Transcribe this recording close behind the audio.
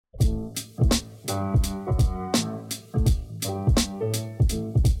Hey,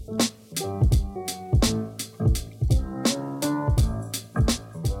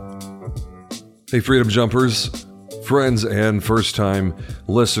 Freedom Jumpers, friends, and first-time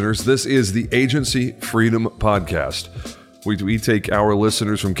listeners. This is the Agency Freedom Podcast. We take our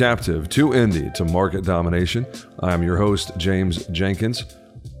listeners from captive to indie to market domination. I'm your host, James Jenkins.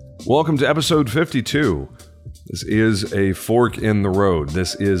 Welcome to episode 52. This is a fork in the road.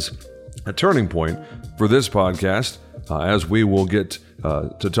 This is a turning point for this podcast, as we will get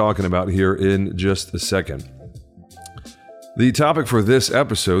to talking about here in just a second. The topic for this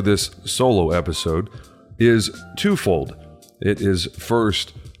episode, this solo episode, is twofold. It is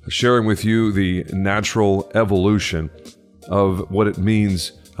first sharing with you the natural evolution of what it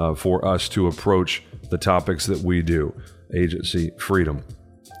means for us to approach the topics that we do, agency freedom.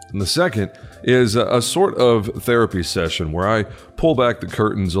 And the second is a sort of therapy session where I pull back the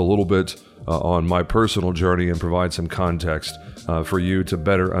curtains a little bit on my personal journey and provide some context for you to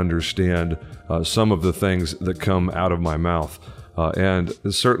better understand some of the things that come out of my mouth. And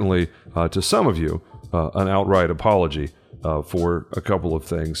certainly to some of you, an outright apology for a couple of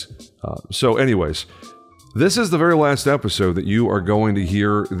things. So anyways, this is the very last episode that you are going to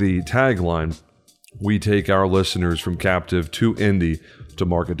hear the tagline, "We take our listeners from captive to indie to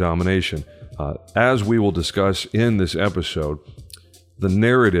market domination." As we will discuss in this episode, the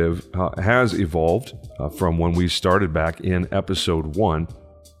narrative has evolved from when we started back in episode 1,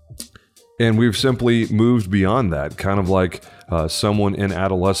 and we've simply moved beyond that, kind of like someone in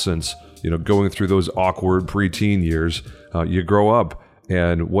adolescence, going through those awkward preteen years. You grow up,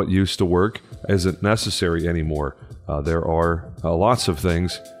 and what used to work isn't necessary anymore. There are lots of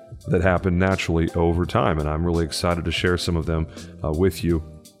things that happen naturally over time, and I'm really excited to share some of them with you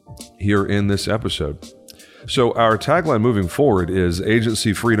here in this episode. So our tagline moving forward is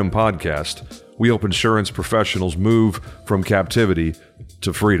Agency Freedom Podcast. We help insurance professionals move from captivity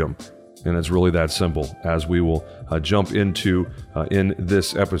to freedom. And it's really that simple, as we will jump into in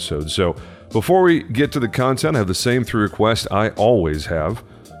this episode. So before we get to the content, I have the same 3 requests I always have.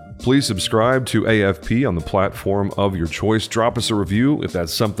 Please subscribe to AFP on the platform of your choice. Drop us a review if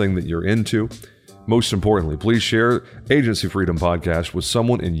that's something that you're into. Most importantly, please share Agency Freedom Podcast with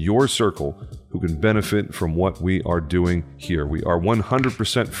someone in your circle who can benefit from what we are doing here. We are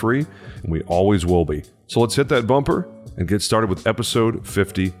 100% free, and we always will be. So let's hit that bumper and get started with episode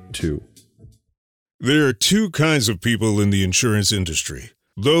 52. There are 2 kinds of people in the insurance industry: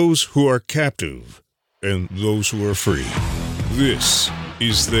 those who are captive and those who are free. This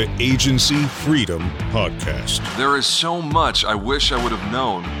is the Agency Freedom Podcast. There is so much I wish I would have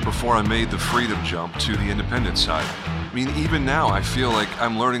known before I made the freedom jump to the independent side. I mean, even now, I feel like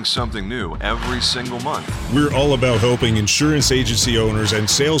I'm learning something new every single month. We're all about helping insurance agency owners and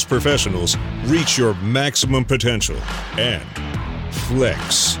sales professionals reach your maximum potential and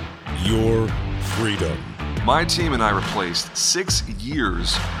flex your freedom. My team and I replaced 6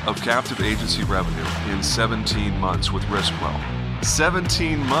 years of captive agency revenue in 17 months with RiskWell.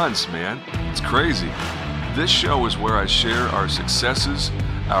 17 months, man. It's crazy. This show is where I share our successes,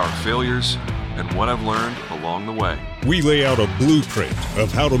 our failures, and what I've learned along the way. We lay out a blueprint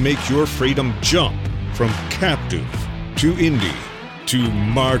of how to make your freedom jump from captive to indie to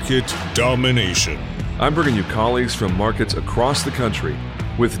market domination. I'm bringing you colleagues from markets across the country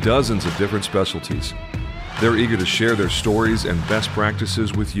with dozens of different specialties. They're eager to share their stories and best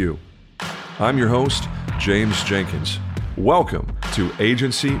practices with you. I'm your host, James Jenkins. Welcome to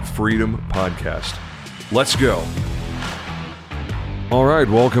Agency Freedom Podcast. Let's go. All right,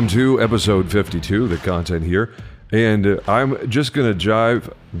 welcome to episode 52, the content here. And I'm just going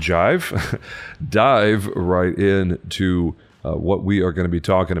to dive right into what we are going to be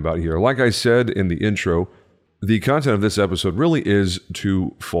talking about here. Like I said in the intro, the content of this episode really is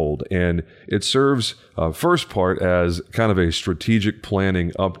twofold, and it serves first part as kind of a strategic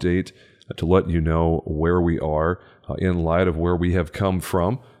planning update to let you know where we are in light of where we have come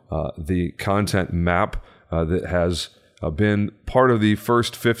from, the content map that has been part of the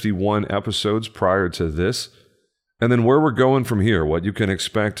first 51 episodes prior to this, and then where we're going from here, what you can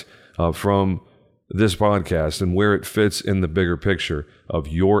expect from this podcast and where it fits in the bigger picture of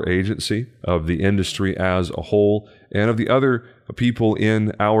your agency, of the industry as a whole, and of the other people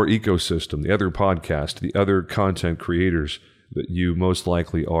in our ecosystem, the other podcasts, the other content creators that you most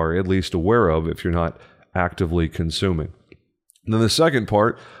likely are at least aware of if you're not actively consuming. And then the second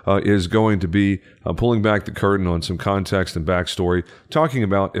part is going to be pulling back the curtain on some context and backstory, talking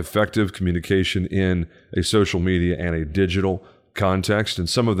about effective communication in a social media and a digital context and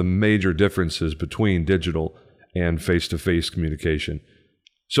some of the major differences between digital and face-to-face communication.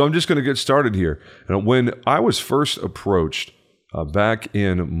 So I'm just going to get started here. And when I was first approached back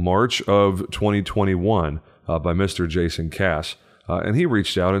in March of 2021 by Mr. Jason Cass, and he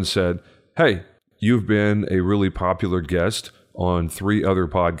reached out and said, "Hey, you've been a really popular guest on 3 other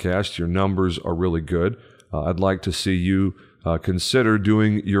podcasts. Your numbers are really good. I'd like to see you consider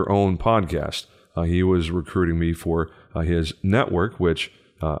doing your own podcast." He was recruiting me for his network, which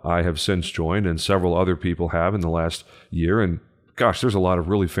I have since joined, and several other people have in the last year. And gosh, there's a lot of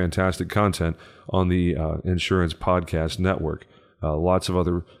really fantastic content on the Insurance Podcast Network. Lots of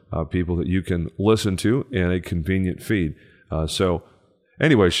other people that you can listen to in a convenient feed. So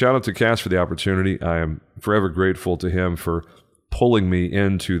anyway, shout out to Cass for the opportunity. I am forever grateful to him for pulling me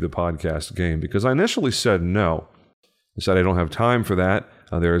into the podcast game, because I initially said no. I said I don't have time for that.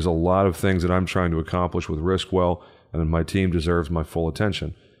 There's a lot of things that I'm trying to accomplish with Riskwell, and my team deserves my full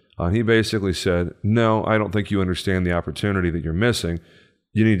attention. He basically said, "No, I don't think you understand the opportunity that you're missing.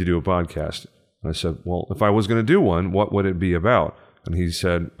 You need to do a podcast." And I said, "Well, if I was going to do one, what would it be about?" And he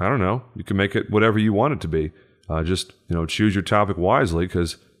said, "I don't know. You can make it whatever you want it to be. Just choose your topic wisely,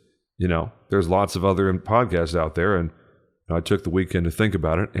 because there's lots of other podcasts out there." And I took the weekend to think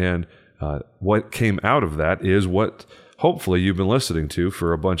about it, and what came out of that is what hopefully you've been listening to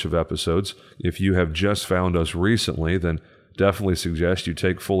for a bunch of episodes. If you have just found us recently, then definitely suggest you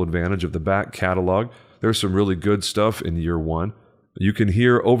take full advantage of the back catalog. There's some really good stuff in year 1. You can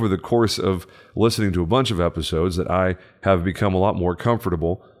hear over the course of listening to a bunch of episodes that I have become a lot more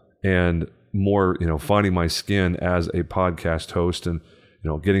comfortable and more, finding my skin as a podcast host, and,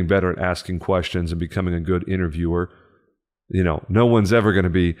 getting better at asking questions and becoming a good interviewer. No one's ever going to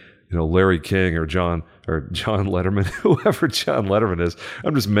be, Larry King or John Letterman, whoever John Letterman is.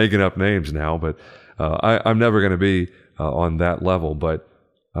 I'm just making up names now, but I'm never going to be on that level. But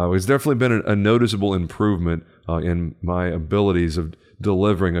it's definitely been a noticeable improvement in my abilities of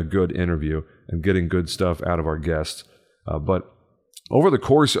delivering a good interview and getting good stuff out of our guests. But over the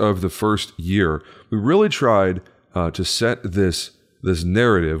course of the first year, we really tried to set this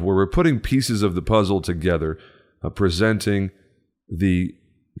narrative where we're putting pieces of the puzzle together, presenting the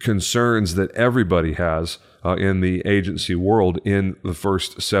concerns that everybody has in the agency world in the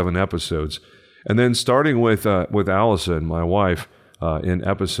first 7 episodes. And then starting with Allison, my wife, in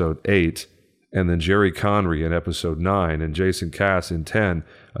episode 8, and then Jerry Conry in episode 9, and Jason Cass in 10,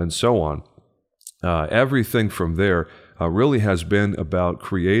 and so on. Everything from there really has been about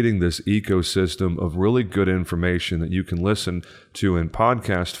creating this ecosystem of really good information that you can listen to in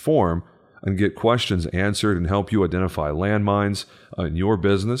podcast form and get questions answered and help you identify landmines in your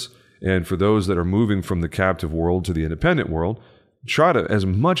business. And for those that are moving from the captive world to the independent world, try to, as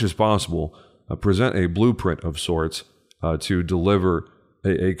much as possible, present a blueprint of sorts to deliver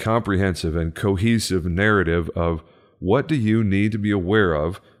a comprehensive and cohesive narrative of what do you need to be aware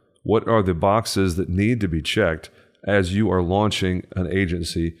of, what are the boxes that need to be checked as you are launching an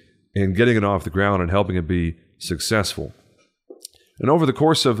agency and getting it off the ground and helping it be successful. And over the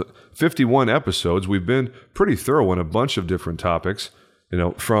course of 51 episodes, we've been pretty thorough on a bunch of different topics,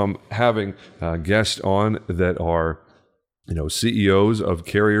 from having guests on that are, CEOs of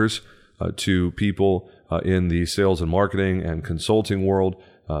carriers to people in the sales and marketing and consulting world,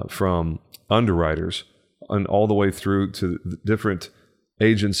 from underwriters and all the way through to different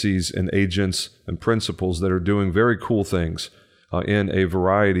agencies and agents and principals that are doing very cool things in a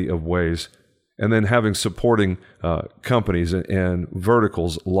variety of ways. And then having supporting companies and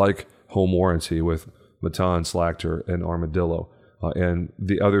verticals like Home Warranty with Matan, Slactor, and Armadillo, and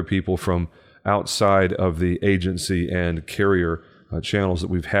the other people from outside of the agency and carrier channels that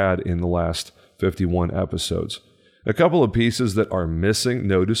we've had in the last 51 episodes. A couple of pieces that are missing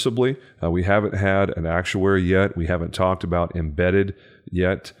noticeably. We haven't had an actuary yet. We haven't talked about embedded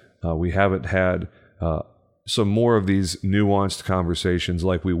yet. We haven't had some more of these nuanced conversations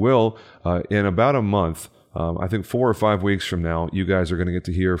like we will in about a month. I think 4 or 5 weeks from now, you guys are going to get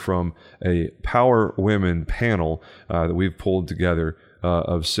to hear from a Power Women panel that we've pulled together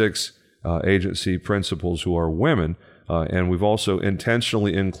of 6 agency principals who are women. And we've also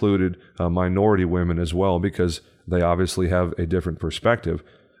intentionally included minority women as well, because they obviously have a different perspective.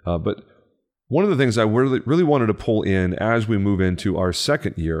 But one of the things I really wanted to pull in as we move into our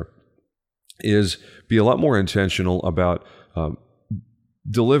second year is be a lot more intentional about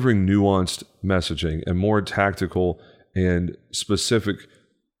delivering nuanced messaging and more tactical and specific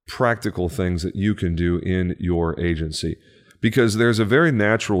practical things that you can do in your agency. Because there's a very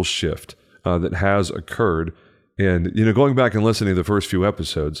natural shift that has occurred. And, going back and listening to the first few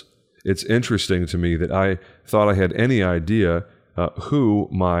episodes, it's interesting to me that I thought I had any idea who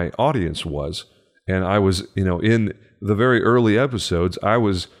my audience was. And I was, in the very early episodes, I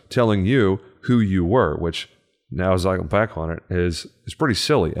was telling you who you were, which now as I look back on it is pretty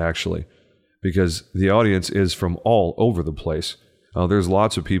silly, actually, because the audience is from all over the place. There's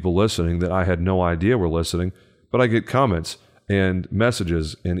lots of people listening that I had no idea were listening, but I get comments and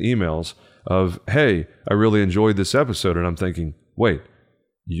messages and emails of, hey, I really enjoyed this episode. And I'm thinking, wait,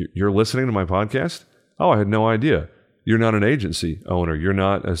 you're listening to my podcast? Oh, I had no idea. You're not an agency owner. You're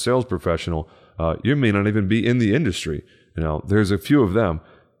not a sales professional. You may not even be in the industry. There's a few of them,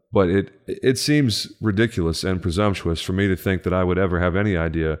 but it seems ridiculous and presumptuous for me to think that I would ever have any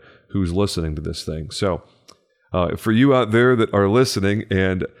idea who's listening to this thing. So for you out there that are listening,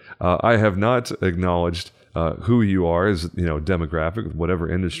 and I have not acknowledged who you are as demographic, whatever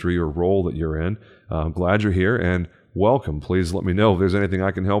industry or role that you're in, I'm glad you're here and welcome. Please let me know if there's anything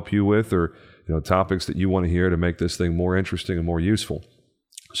I can help you with, or topics that you want to hear to make this thing more interesting and more useful.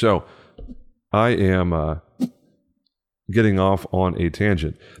 So I am getting off on a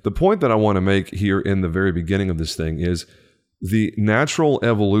tangent. The point that I want to make here in the very beginning of this thing is the natural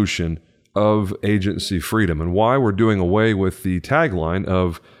evolution of agency freedom, and why we're doing away with the tagline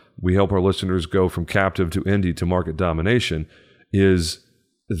of we help our listeners go from captive to indie to market domination. Is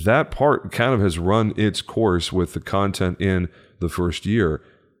that part kind of has run its course with the content in the first year.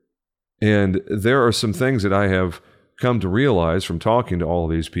 And there are some things that I have come to realize from talking to all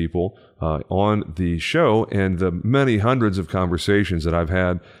of these people on the show, and the many hundreds of conversations that I've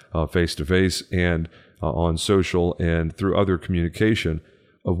had face-to-face and on social and through other communication,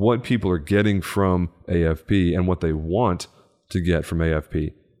 of what people are getting from AFP and what they want to get from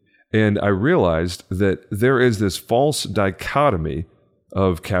AFP. And I realized that there is this false dichotomy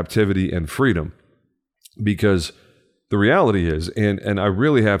of captivity and freedom, because the reality is, and I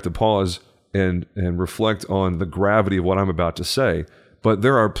really have to pause and reflect on the gravity of what I'm about to say, but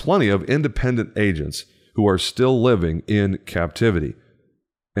there are plenty of independent agents who are still living in captivity.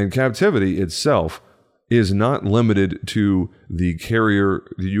 And captivity itself is not limited to the carrier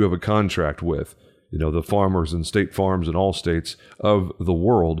that you have a contract with, the Farmers and State Farms and all states of the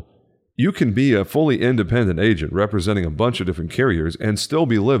world. You can be a fully independent agent representing a bunch of different carriers and still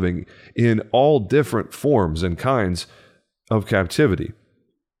be living in all different forms and kinds of captivity.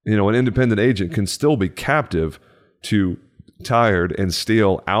 An independent agent can still be captive to tired and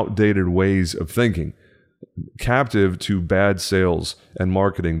stale, outdated ways of thinking, captive to bad sales and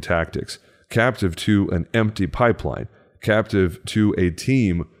marketing tactics, captive to an empty pipeline, captive to a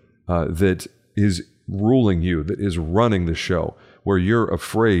team that is ruling you, that is running the show, where you're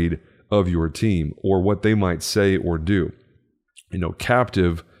afraid of your team or what they might say or do.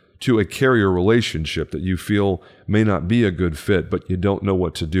 Captive to a carrier relationship that you feel may not be a good fit, but you don't know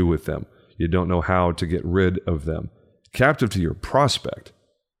what to do with them. You don't know how to get rid of them. Captive to your prospect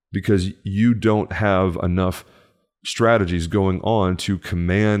because you don't have enough strategies going on to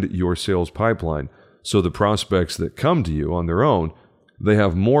command your sales pipeline. So the prospects that come to you on their own, they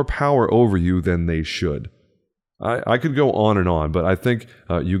have more power over you than they should. I could go on, but I think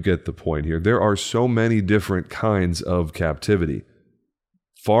you get the point here. There are so many different kinds of captivity,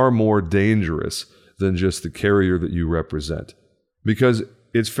 far more dangerous than just the carrier that you represent, because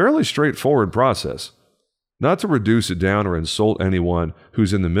it's a fairly straightforward process. Not to reduce it down or insult anyone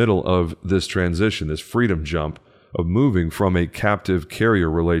who's in the middle of this transition, this freedom jump of moving from a captive carrier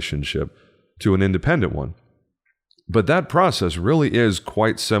relationship to an independent one. But that process really is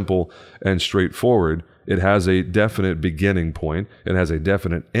quite simple and straightforward. It has a definite beginning point, it has a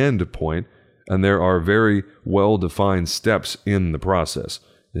definite end point, and there are very well-defined steps in the process.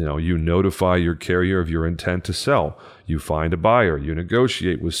 You notify your carrier of your intent to sell. You find a buyer. You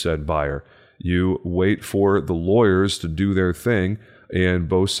negotiate with said buyer. You wait for the lawyers to do their thing, and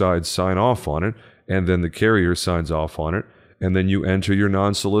both sides sign off on it, and then the carrier signs off on it, and then you enter your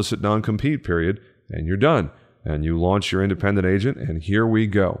non-solicit, non-compete period, and you're done. And you launch your independent agent, and here we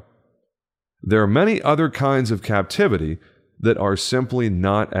go. There are many other kinds of captivity that are simply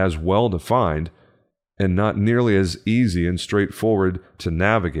not as well defined and not nearly as easy and straightforward to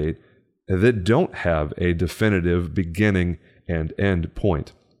navigate, that don't have a definitive beginning and end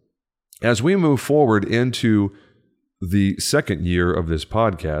point. As we move forward into the second year of this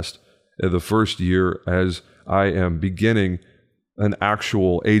podcast, the first year as I am beginning an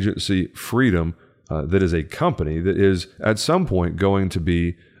actual agency freedom that is a company that is at some point going to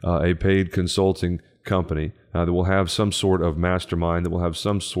be a paid consulting company that will have some sort of mastermind, that will have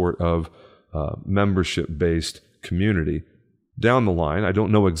some sort of membership-based community down the line. I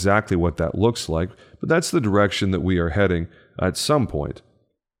don't know exactly what that looks like, but that's the direction that we are heading at some point.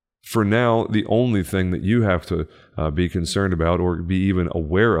 For now, the only thing that you have to be concerned about or be even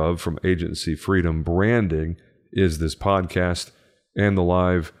aware of from agency freedom branding is this podcast and the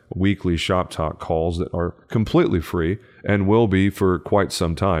live weekly Shop Talk calls that are completely free and will be for quite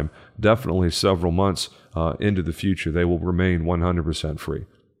some time. Definitely several months into the future, they will remain 100% free.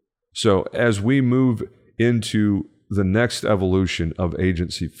 So as we move into the next evolution of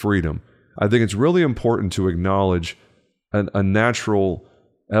agency freedom, I think it's really important to acknowledge a natural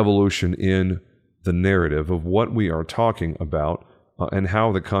evolution in the narrative of what we are talking about and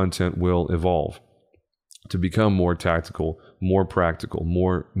how the content will evolve to become more tactical, more practical,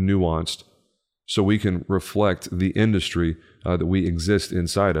 more nuanced, so we can reflect the industry that we exist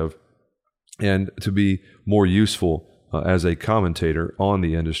inside of, and to be more useful as a commentator on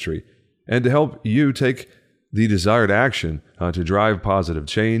the industry, and to help you take the desired action to drive positive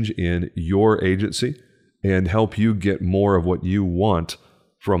change in your agency and help you get more of what you want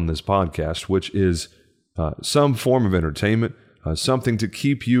from this podcast, which is some form of entertainment, something to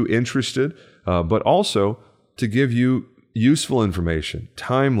keep you interested, but also to give you useful information,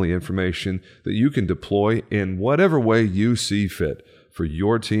 timely information that you can deploy in whatever way you see fit for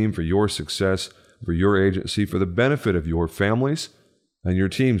your team, for your success, for your agency, for the benefit of your families and your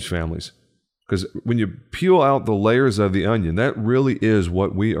team's families. Because when you peel out the layers of the onion, that really is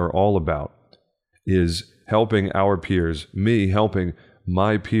what we are all about, is helping our peers, me helping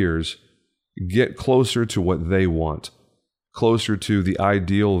my peers get closer to what they want, closer to the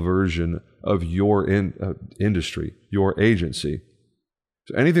ideal version of your industry, your agency.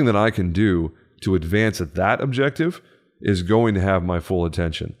 So anything that I can do to advance that objective is going to have my full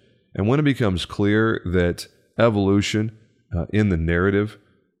attention. And when it becomes clear that evolution in the narrative,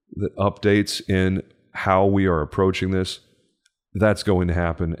 that updates in how we are approaching this, that's going to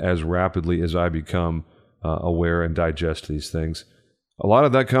happen as rapidly as I become aware and digest these things. A lot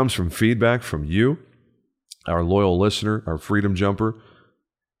of that comes from feedback from you, our loyal listener, our freedom jumper,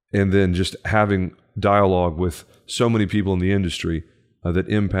 and then just having dialogue with so many people in the industry that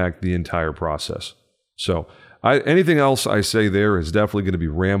impact the entire process. So anything else I say there is definitely going to be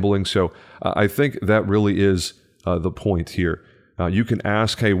rambling. So I think that really is the point here. You can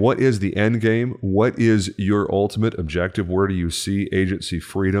ask, hey, what is the end game? What is your ultimate objective? Where do you see agency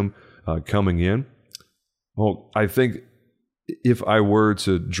freedom coming in? Well, I think if I were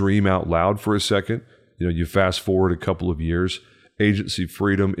to dream out loud for a second, you fast forward a couple of years, agency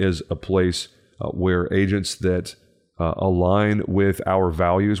freedom is a place where agents that align with our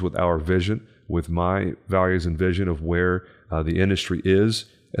values, with our vision, with my values and vision of where the industry is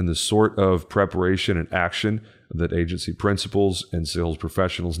and the sort of preparation and action that agency principals and sales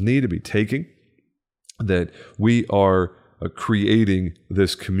professionals need to be taking, that we are creating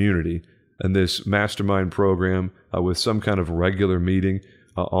this community and this mastermind program with some kind of regular meeting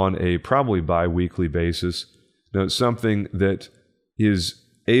on a probably bi-weekly basis. Now, it's something that is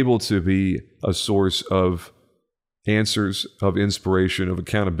able to be a source of answers, of inspiration, of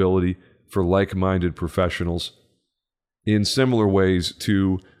accountability for like-minded professionals in similar ways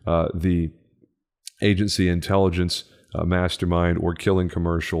to the agency intelligence mastermind or Killing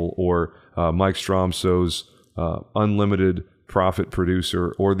Commercial or Mike Stromso's Unlimited Profit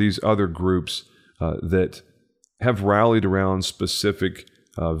Producer, or these other groups that have rallied around specific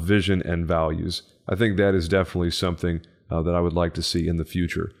vision and values. I think that is definitely something that I would like to see in the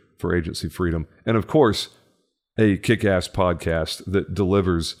future for agency freedom. And of course, a kick-ass podcast that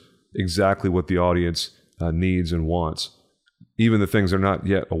delivers exactly what the audience needs and wants, even the things they're not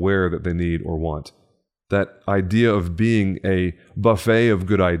yet aware that they need or want. That idea of being a buffet of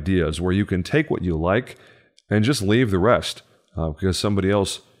good ideas where you can take what you like and just leave the rest because somebody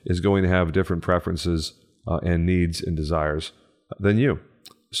else is going to have different preferences and needs and desires than you.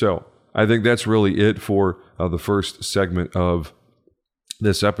 So I think that's really it for the first segment of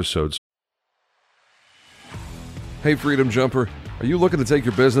this episode. Hey, Freedom Jumper, are you looking to take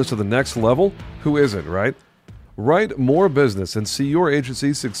your business to the next level? Who isn't, right? Write more business and see your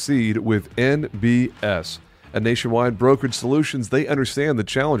agency succeed with NBS. At Nationwide Brokerage Solutions, they understand the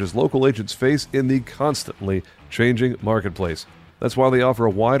challenges local agents face in the constantly changing marketplace. That's why they offer a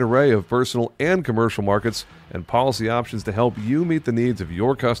wide array of personal and commercial markets and policy options to help you meet the needs of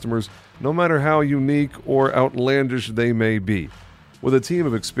your customers, no matter how unique or outlandish they may be. With a team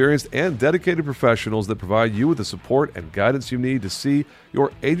of experienced and dedicated professionals that provide you with the support and guidance you need to see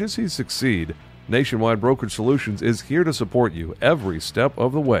your agency succeed, Nationwide Brokerage Solutions is here to support you every step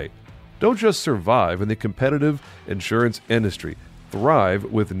of the way. Don't just survive in the competitive insurance industry. Thrive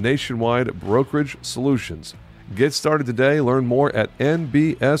with Nationwide Brokerage Solutions. Get started today. Learn more at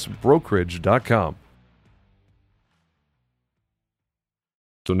nbsbrokerage.com.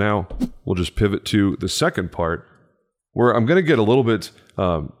 So now we'll just pivot to the second part, where I'm going to get a little bit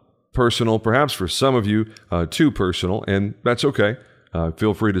personal, perhaps for some of you, too personal, and that's okay.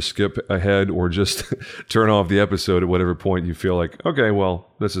 Feel free to skip ahead or just turn off the episode at whatever point you feel like, okay,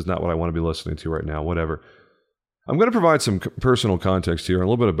 well, this is not what I want to be listening to right now, whatever. I'm going to provide some personal context here, and a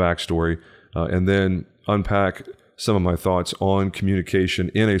little bit of backstory, and then unpack some of my thoughts on communication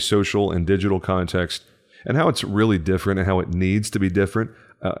in a social and digital context, and how it's really different and how it needs to be different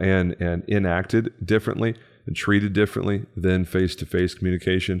and enacted differently and treated differently than face-to-face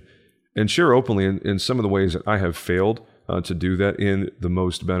communication, and share openly in some of the ways that I have failed to do that in the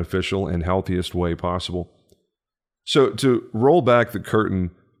most beneficial and healthiest way possible. So to roll back the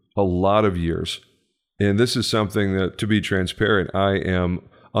curtain a lot of years, and this is something that, to be transparent, I am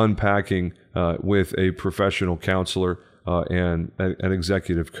unpacking with a professional counselor and an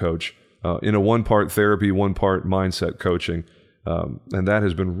executive coach in a one-part therapy, one-part mindset coaching. And that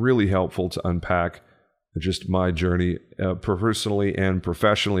has been really helpful to unpack just my journey personally and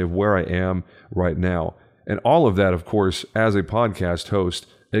professionally of where I am right now. And all of that, of course, as a podcast host,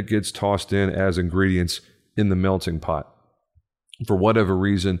 it gets tossed in as ingredients in the melting pot. For whatever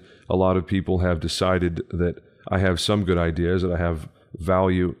reason, a lot of people have decided that I have some good ideas, that I have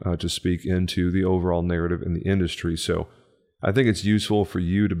value to speak into the overall narrative in the industry. So I think it's useful for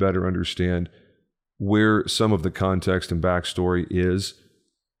you to better understand where some of the context and backstory is,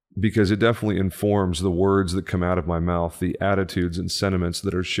 because it definitely informs the words that come out of my mouth, the attitudes and sentiments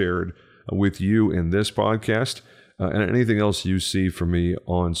that are shared with you in this podcast, and anything else you see from me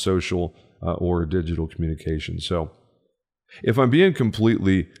on social or digital communication. So if I'm being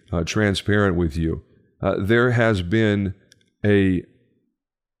completely transparent with you, there has been a,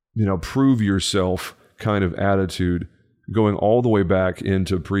 prove yourself kind of attitude going all the way back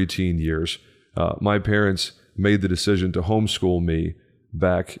into preteen years. My parents made the decision to homeschool me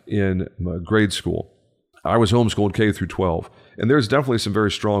back in grade school. I was homeschooled K through 12, and there's definitely some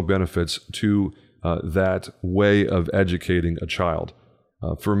very strong benefits to that way of educating a child.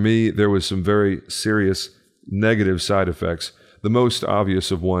 For me, there was some very serious negative side effects. The most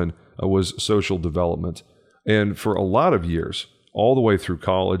obvious of one was social development. And for a lot of years, all the way through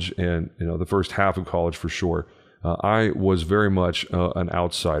college and the first half of college for sure, I was very much an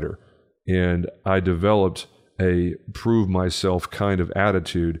outsider. And I developed a prove myself kind of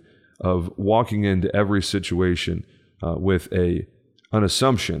attitude of walking into every situation with an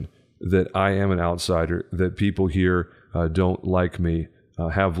assumption that I am an outsider, that people here don't like me,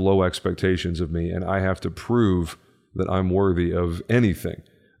 have low expectations of me, and I have to prove that I'm worthy of anything.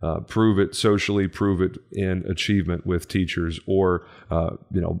 Prove it socially, prove it in achievement with teachers or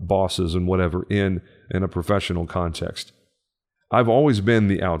bosses and whatever in a professional context. I've always been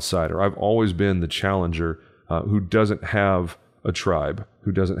the outsider. I've always been the challenger who doesn't have a tribe,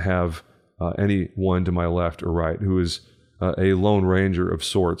 who doesn't have anyone to my left or right, who is a lone ranger of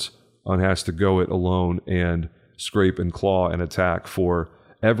sorts and has to go it alone and scrape and claw and attack for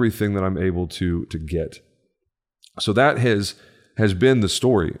everything that I'm able to get. So that has been the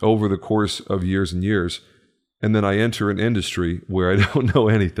story over the course of years and years. And then I enter an industry where I don't know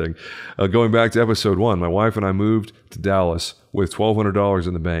anything. Going back to episode 1, my wife and I moved to Dallas with $1,200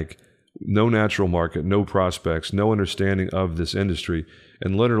 in the bank, no natural market, no prospects, no understanding of this industry,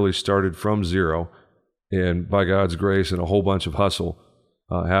 and literally started from zero. And by God's grace and a whole bunch of hustle,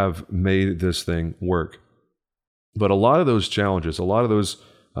 have made this thing work. But a lot of those challenges, a lot of those,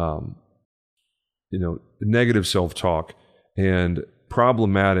 negative self-talk and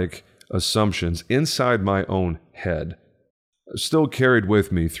problematic assumptions inside my own head still carried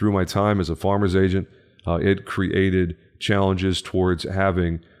with me through my time as a farmer's agent. It created challenges towards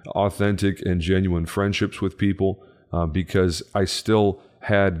having authentic and genuine friendships with people because I still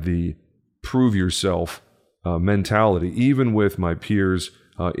had the prove yourself mentality. Even with my peers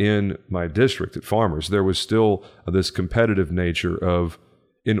in my district at Farmers, there was still this competitive nature of,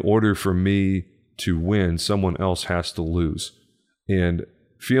 in order for me to win, someone else has to lose. And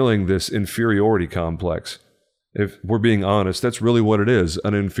feeling this inferiority complex, if we're being honest, that's really what it is,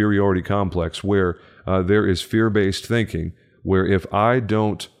 an inferiority complex where there is fear-based thinking, where if I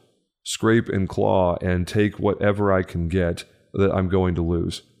don't scrape and claw and take whatever I can get, that I'm going to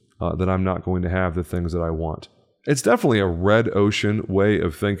lose, that I'm not going to have the things that I want. It's definitely a red ocean way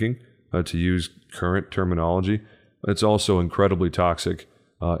of thinking, to use current terminology. It's also incredibly toxic,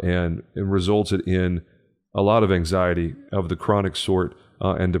 and it resulted in a lot of anxiety of the chronic sort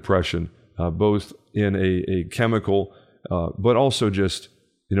and depression, both in a chemical, but also just,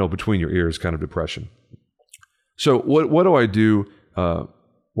 between your ears kind of depression. So what do I do?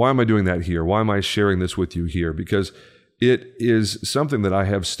 Why am I doing that here? Why am I sharing this with you here? Because it is something that I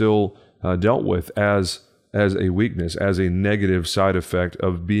have still dealt with as as a weakness, as a negative side effect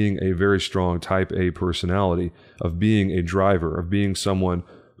of being a very strong type A personality, of being a driver, of being someone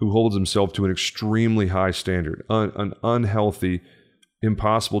who holds himself to an extremely high standard, an unhealthy,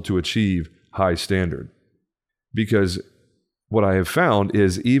 impossible to achieve high standard. Because what I have found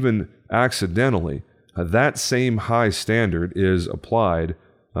is even accidentally, that same high standard is applied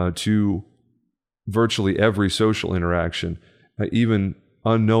to virtually every social interaction, even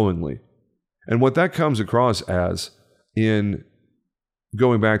unknowingly. And what that comes across as, in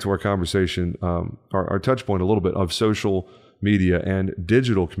going back to our conversation, our touch point a little bit of social media and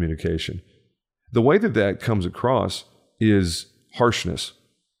digital communication, the way that comes across is harshness,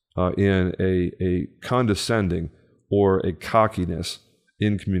 in a condescending or a cockiness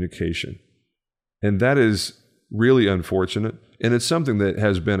in communication. And that is really unfortunate. And it's something that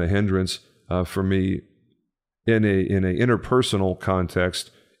has been a hindrance for me in a interpersonal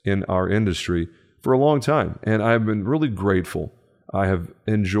context in our industry for a long time. And I've been really grateful. I have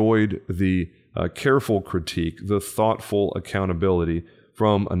enjoyed the careful critique, the thoughtful accountability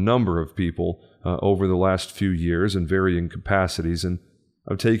from a number of people over the last few years in varying capacities. And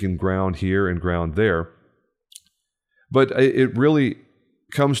I've taken ground here and ground there. But it really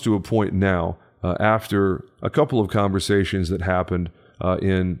comes to a point now, after a couple of conversations that happened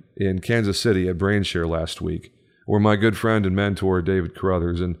in Kansas City at BrainShare last week, where my good friend and mentor, David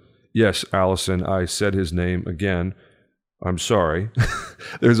Carruthers, and yes, Allison, I said his name again. I'm sorry.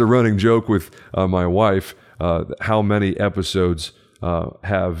 There's a running joke with my wife, how many episodes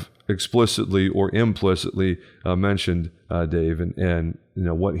have explicitly or implicitly mentioned Dave and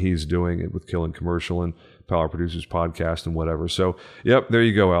what he's doing with Killing Commercial and Power Producers Podcast and whatever. So, yep, there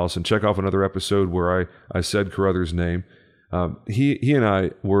you go, Allison. Check off another episode where I said Carruthers' name. He and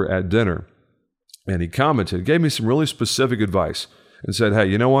I were at dinner, and he commented, gave me some really specific advice, and said, hey,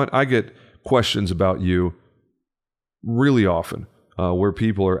 you know what? I get questions about you really often, where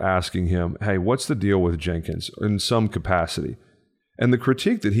people are asking him, hey, what's the deal with Jenkins in some capacity? And the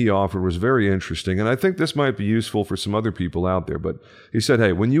critique that he offered was very interesting, and I think this might be useful for some other people out there. But he said,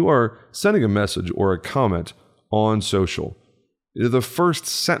 hey, when you are sending a message or a comment on social, the first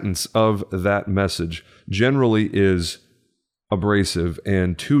sentence of that message generally is abrasive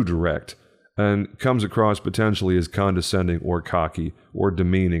and too direct, and comes across potentially as condescending or cocky or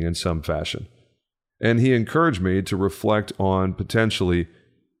demeaning in some fashion. And he encouraged me to reflect on potentially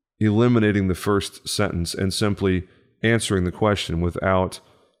eliminating the first sentence and simply answering the question without,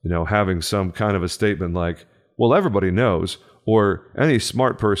 having some kind of a statement like, well, everybody knows, or any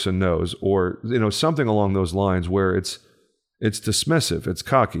smart person knows, or, something along those lines where it's dismissive, it's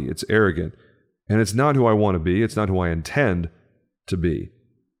cocky, it's arrogant, and it's not who I want to be, it's not who I intend to be.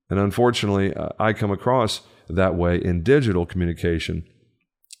 And unfortunately, I come across that way in digital communication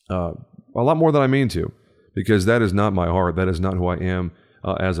a lot more than I mean to, because that is not my heart, that is not who I am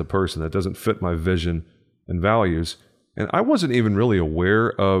as a person, that doesn't fit my vision and values. And I wasn't even really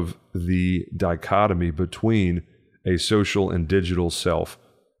aware of the dichotomy between a social and digital self,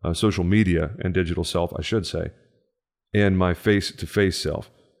 social media and digital self, I should say, and my face-to-face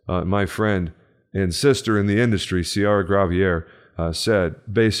self. My friend and sister in the industry, Ciara Gravier, said,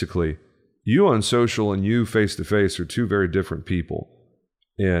 basically, you on social and you face-to-face are two very different people.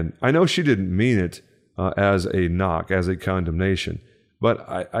 And I know she didn't mean it as a knock, as a condemnation, but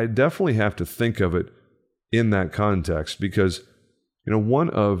I definitely have to think of it in that context, because one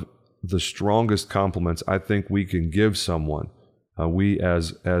of the strongest compliments I think we can give someone, we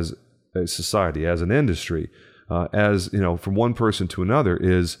as a society, as an industry, from one person to another,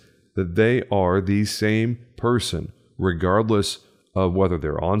 is that they are the same person, regardless of whether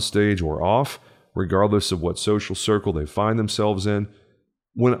they're on stage or off, regardless of what social circle they find themselves in.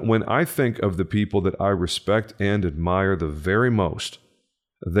 When I think of the people that I respect and admire the very most,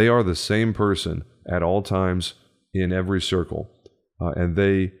 they are the same person at all times in every circle, and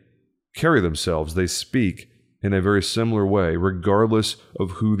they carry themselves, they speak in a very similar way, regardless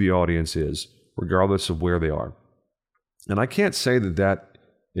of who the audience is, regardless of where they are. And I can't say that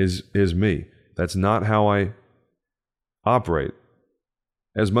is me. That's not how I operate,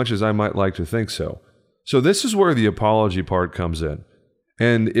 as much as I might like to think so. So this is where the apology part comes in.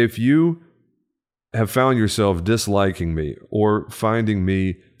 And if you have found yourself disliking me or finding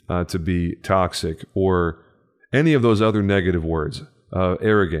me to be toxic or any of those other negative words,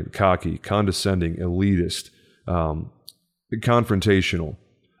 arrogant, cocky, condescending, elitist, confrontational,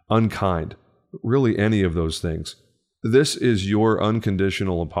 unkind, really any of those things, this is your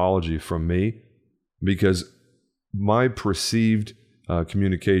unconditional apology from me, because my perceived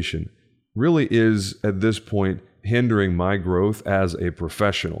communication really is, at this point, hindering my growth as a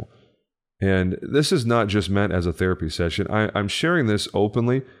professional. And this is not just meant as a therapy session. I'm sharing this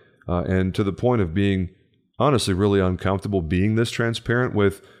openly and to the point of being honestly really uncomfortable being this transparent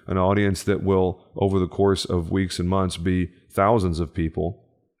with an audience that will, over the course of weeks and months, be thousands of people.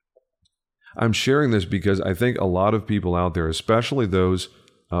 I'm sharing this because I think a lot of people out there, especially those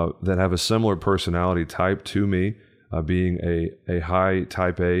that have a similar personality type to me, being a high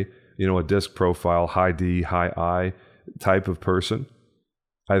type A, a disc profile, high D, high I type of person,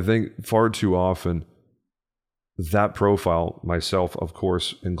 I think far too often that profile, myself of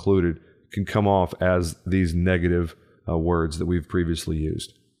course included, can come off as these negative words that we've previously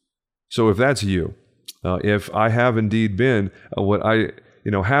used. So if that's you, if I have indeed been what I,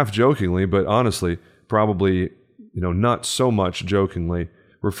 half jokingly, but honestly, probably, not so much jokingly,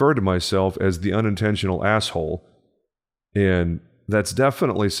 refer to myself as the unintentional asshole, and that's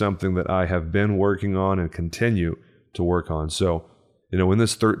definitely something that I have been working on and continue to work on. So, in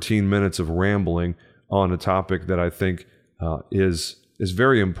this 13 minutes of rambling on a topic that I think is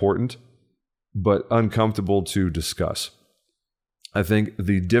very important, but uncomfortable to discuss. I think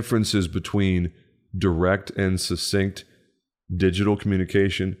the differences between direct and succinct digital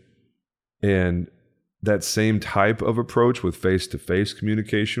communication and that same type of approach with face-to-face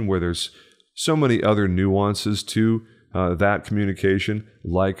communication, where there's so many other nuances to that communication,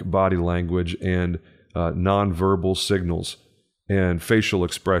 like body language and nonverbal signals and facial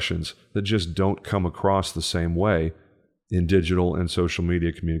expressions that just don't come across the same way in digital and social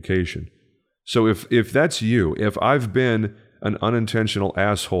media communication. So if that's you, if I've been an unintentional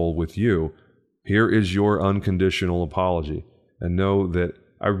asshole with you, here is your unconditional apology. And know that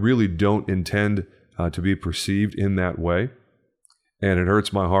I really don't intend to be perceived in that way. And it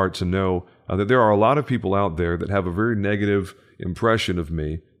hurts my heart to know that there are a lot of people out there that have a very negative impression of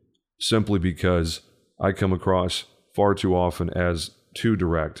me simply because I come across far too often as too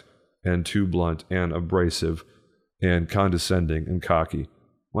direct and too blunt and abrasive and condescending and cocky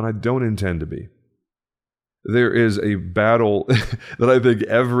when I don't intend to be. There is a battle that I think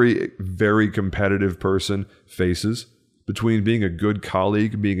every very competitive person faces between being a good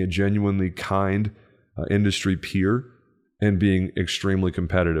colleague, being a genuinely kind industry peer, and being extremely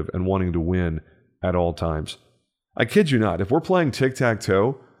competitive and wanting to win at all times. I kid you not, if we're playing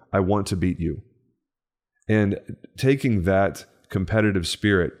tic-tac-toe, I want to beat you. And taking that competitive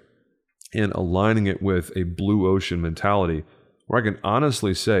spirit and aligning it with a blue ocean mentality, where I can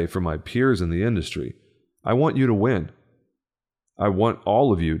honestly say for my peers in the industry, I want you to win. I want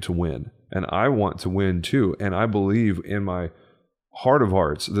all of you to win. And I want to win too. And I believe in my heart of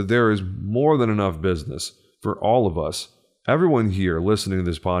hearts that there is more than enough business for all of us, everyone here listening to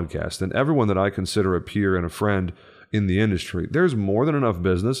this podcast, and everyone that I consider a peer and a friend in the industry. There's more than enough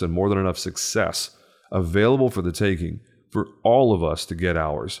business and more than enough success available for the taking for all of us to get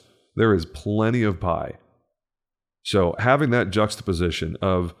ours. There is plenty of pie. So having that juxtaposition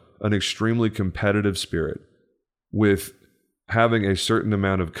of an extremely competitive spirit with having a certain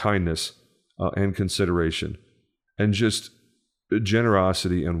amount of kindness and consideration and just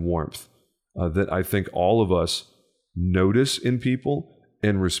generosity and warmth that I think all of us notice in people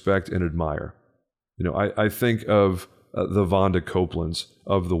and respect and admire. I think of the Vonda Copelands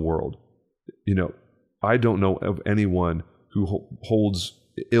of the world. I don't know of anyone who holds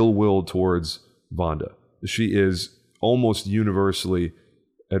ill will towards Vonda. She is almost universally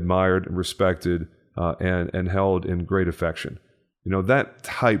admired and respected and held in great affection. That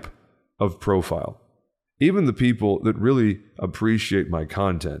type of profile. Even the people that really appreciate my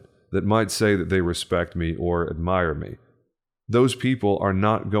content, that might say that they respect me or admire me, those people are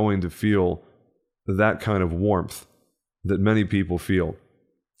not going to feel that kind of warmth that many people feel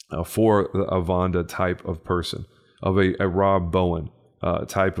for a Vonda type of person, of a Rob Bowen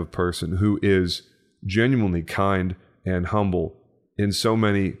type of person who is genuinely kind and humble in so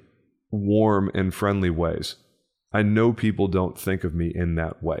many warm and friendly ways. I know people don't think of me in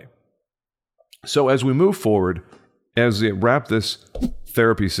that way. So as we move forward, as we wrap this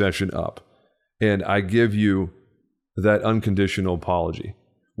therapy session up, and I give you that unconditional apology,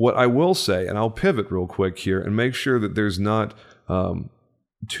 what I will say, and I'll pivot real quick here and make sure that there's not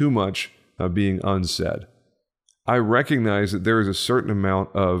too much being unsaid. I recognize that there is a certain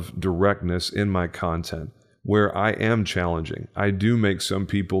amount of directness in my content where I am challenging. I do make some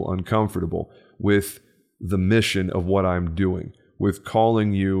people uncomfortable with the mission of what I'm doing, with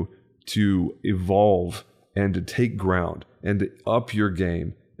calling you to evolve and to take ground and to up your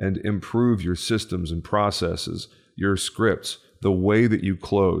game and improve your systems and processes, your scripts, the way that you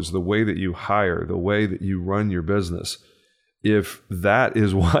close, the way that you hire, the way that you run your business. If that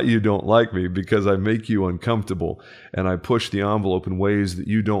is why you don't like me, because I make you uncomfortable and I push the envelope in ways that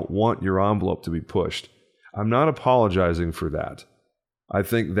you don't want your envelope to be pushed, I'm not apologizing for that. I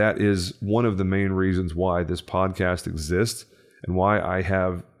think that is one of the main reasons why this podcast exists and why I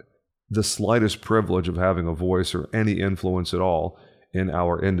have the slightest privilege of having a voice or any influence at all in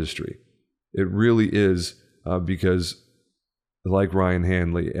our industry. It really is because, like Ryan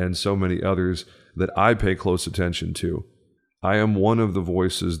Hanley and so many others that I pay close attention to, I am one of the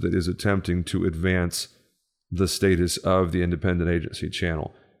voices that is attempting to advance the status of the independent agency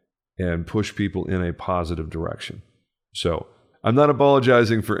channel and push people in a positive direction. So I'm not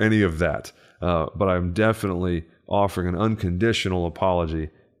apologizing for any of that, but I'm definitely offering an unconditional apology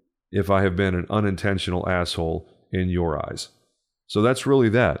if I have been an unintentional asshole in your eyes. So that's really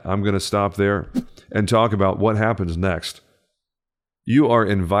that. I'm going to stop there and talk about what happens next. You are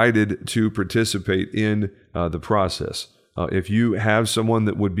invited to participate in the process. If you have someone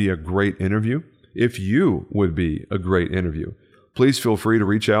that would be a great interview, if you would be a great interview, please feel free to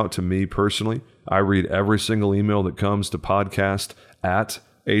reach out to me personally. I read every single email that comes to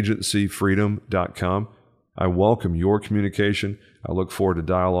podcast@agencyfreedom.com. I welcome your communication. I look forward to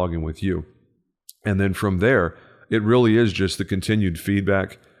dialoguing with you. And then from there, it really is just the continued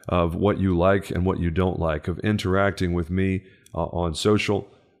feedback of what you like and what you don't like, of interacting with me on social.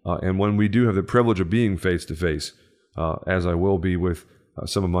 And when we do have the privilege of being face-to-face, as I will be with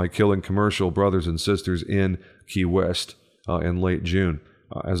some of my Killing Commercial brothers and sisters in Key West in late June,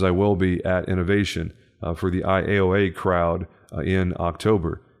 as I will be at Innovation for the IAOA crowd in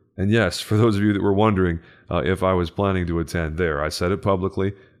October. And yes, for those of you that were wondering if I was planning to attend there, I said it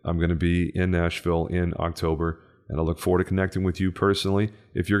publicly. I'm going to be in Nashville in October, and I look forward to connecting with you personally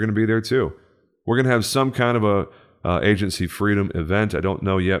if you're going to be there too. We're going to have some kind of a agency freedom event. I don't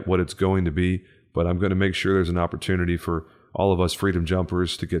know yet what it's going to be, but I'm going to make sure there's an opportunity for all of us freedom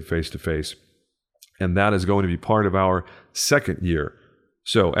jumpers to get face-to-face. And that is going to be part of our second year.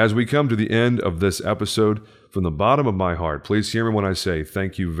 So as we come to the end of this episode, from the bottom of my heart, please hear me when I say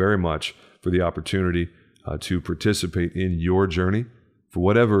thank you very much for the opportunity to participate in your journey, for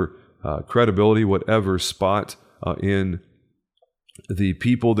whatever credibility, whatever spot in the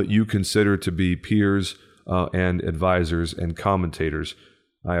people that you consider to be peers and advisors and commentators.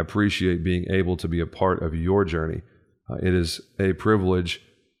 I appreciate being able to be a part of your journey. It is a privilege,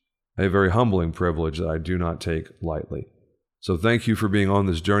 a very humbling privilege that I do not take lightly. So thank you for being on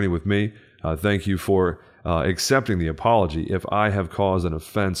this journey with me. Thank you for accepting the apology if I have caused an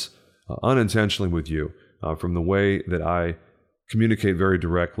offense unintentionally with you from the way that I communicate very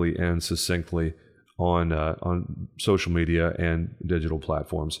directly and succinctly on social media and digital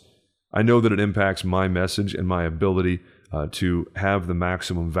platforms. I know that it impacts my message and my ability to have the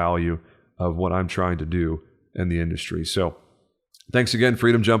maximum value of what I'm trying to do in the industry. So thanks again,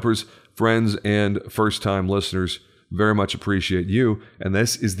 Freedom Jumpers, friends, and first-time listeners. Very much appreciate you. And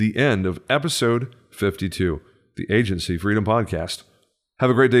this is the end of episode 52, the Agency Freedom Podcast. Have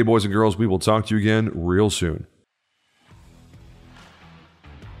a great day, boys and girls. We will talk to you again real soon.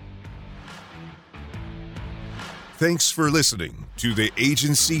 Thanks for listening to the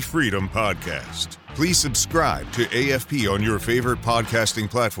Agency Freedom Podcast. Please subscribe to AFP on your favorite podcasting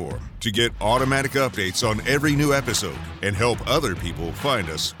platform to get automatic updates on every new episode and help other people find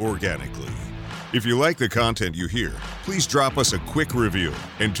us organically. If you like the content you hear, please drop us a quick review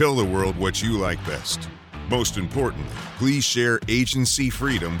and tell the world what you like best. Most importantly, please share Agency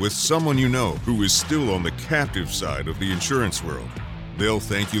Freedom with someone you know who is still on the captive side of the insurance world. They'll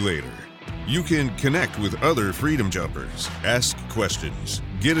thank you later. You can connect with other Freedom Jumpers, ask questions,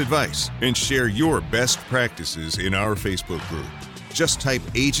 get advice, and share your best practices in our Facebook group. Just type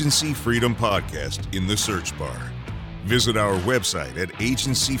Agency Freedom Podcast in the search bar. Visit our website at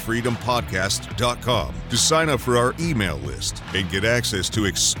agencyfreedompodcast.com to sign up for our email list and get access to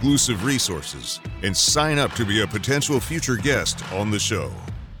exclusive resources, and sign up to be a potential future guest on the show.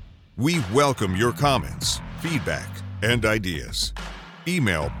 We welcome your comments, feedback, and ideas.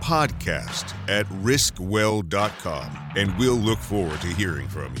 Email podcast@riskwell.com, and we'll look forward to hearing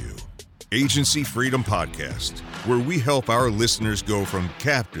from you. Agency Freedom Podcast, where we help our listeners go from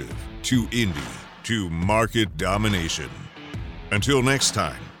captive to indie to market domination. Until next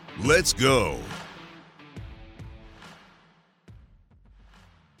time, let's go.